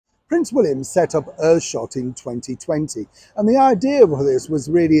Prince William set up Earthshot in 2020, and the idea for this was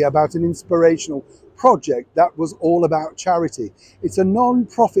really about an inspirational project that was all about charity. It's a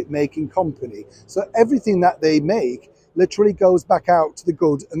non-profit making company, so everything that they make literally goes back out to the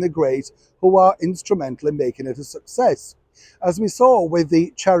good and the great who are instrumental in making it a success. As we saw with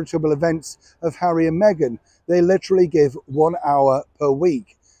the charitable events of Harry and Meghan, they literally give 1 hour per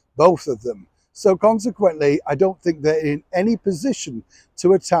week, both of them. So consequently, I don't think they're in any position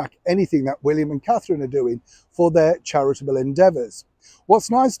to attack anything that William and Catherine are doing for their charitable endeavours. What's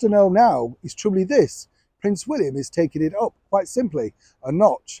nice to know now is truly this: Prince William is taking it up, quite simply, a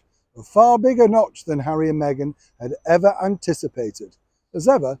notch, a far bigger notch than Harry and Meghan had ever anticipated. As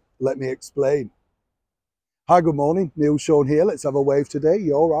ever, let me explain. Hi, good morning, Neil Sean here. Let's have a wave today.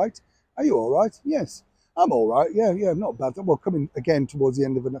 You all right? Are you all right? Yes. I'm all right. Yeah, not bad. Well, coming again towards the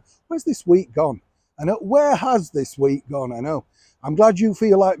end of it. Where's this week gone? I know. Where has this week gone? I know. I'm glad you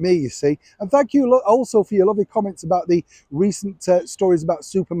feel like me, you see. And thank you also for your lovely comments about the recent stories about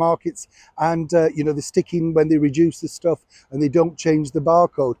supermarkets and, you know, the sticking when they reduce the stuff and they don't change the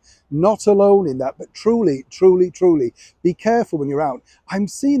barcode. Not alone in that, but truly, truly, truly, be careful when you're out. I'm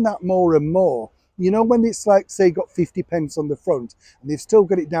seeing that more and more. You know, when it's like, say, got 50 pence on the front and they've still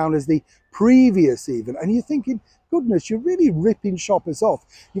got it down as the previous even, and you're thinking, goodness, you're really ripping shoppers off.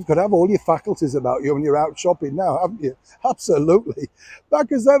 You've got to have all your faculties about you when you're out shopping now, haven't you? Absolutely.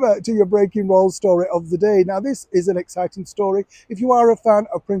 Back as ever to your breaking roll story of the day. Now, this is an exciting story. If you are a fan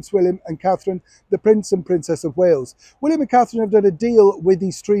of Prince William and Catherine, the Prince and Princess of Wales, William and Catherine have done a deal with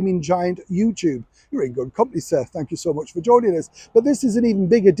the streaming giant YouTube. You're in good company, sir. Thank you so much for joining us. But this is an even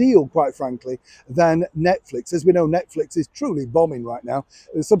bigger deal, quite frankly, than Netflix. As we know, Netflix is truly bombing right now.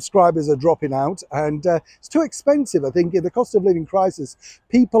 The subscribers are dropping out and it's too expensive. I think in the cost of living crisis,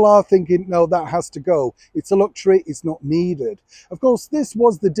 people are thinking, no, that has to go. It's a luxury. It's not needed. Of course, this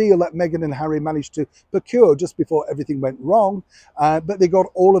was the deal that Meghan and Harry managed to procure just before everything went wrong. But they got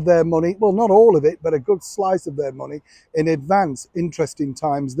all of their money. Well, not all of it, but a good slice of their money in advance. Interesting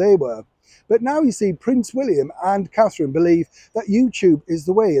times they were. But now you see Prince William and Catherine believe that YouTube is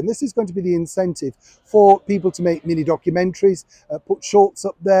the way, and this is going to be the incentive for people to make mini documentaries, put shorts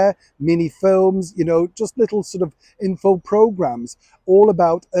up there, mini films, you know, just little sort of info programs all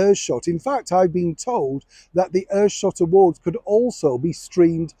about Earthshot. In fact, I've been told that the Earthshot Awards could also be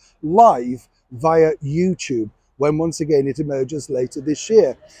streamed live via YouTube when once again it emerges later this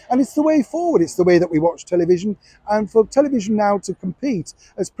year. And it's the way forward. It's the way that we watch television. And for television now to compete,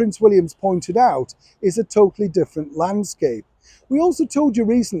 as Prince William's pointed out, is a totally different landscape. We also told you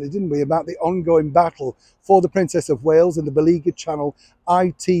recently, didn't we, about the ongoing battle for the Princess of Wales and the beleaguered channel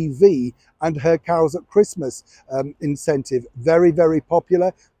ITV and her Carols at Christmas incentive. Very, very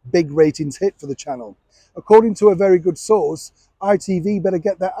popular, big ratings hit for the channel. According to a very good source, ITV better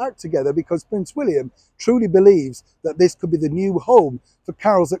get their act together because Prince William truly believes that this could be the new home for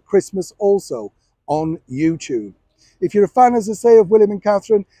Carols at Christmas also on YouTube. If you're a fan, as I say, of William and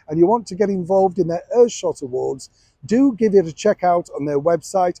Catherine and you want to get involved in their Earthshot Awards, do give it a check out on their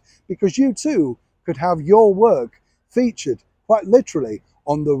website because you too could have your work featured quite literally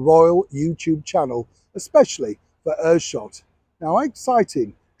on the royal YouTube channel, especially for Earthshot. Now, how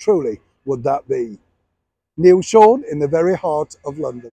exciting truly would that be? Neil Sean in the very heart of London.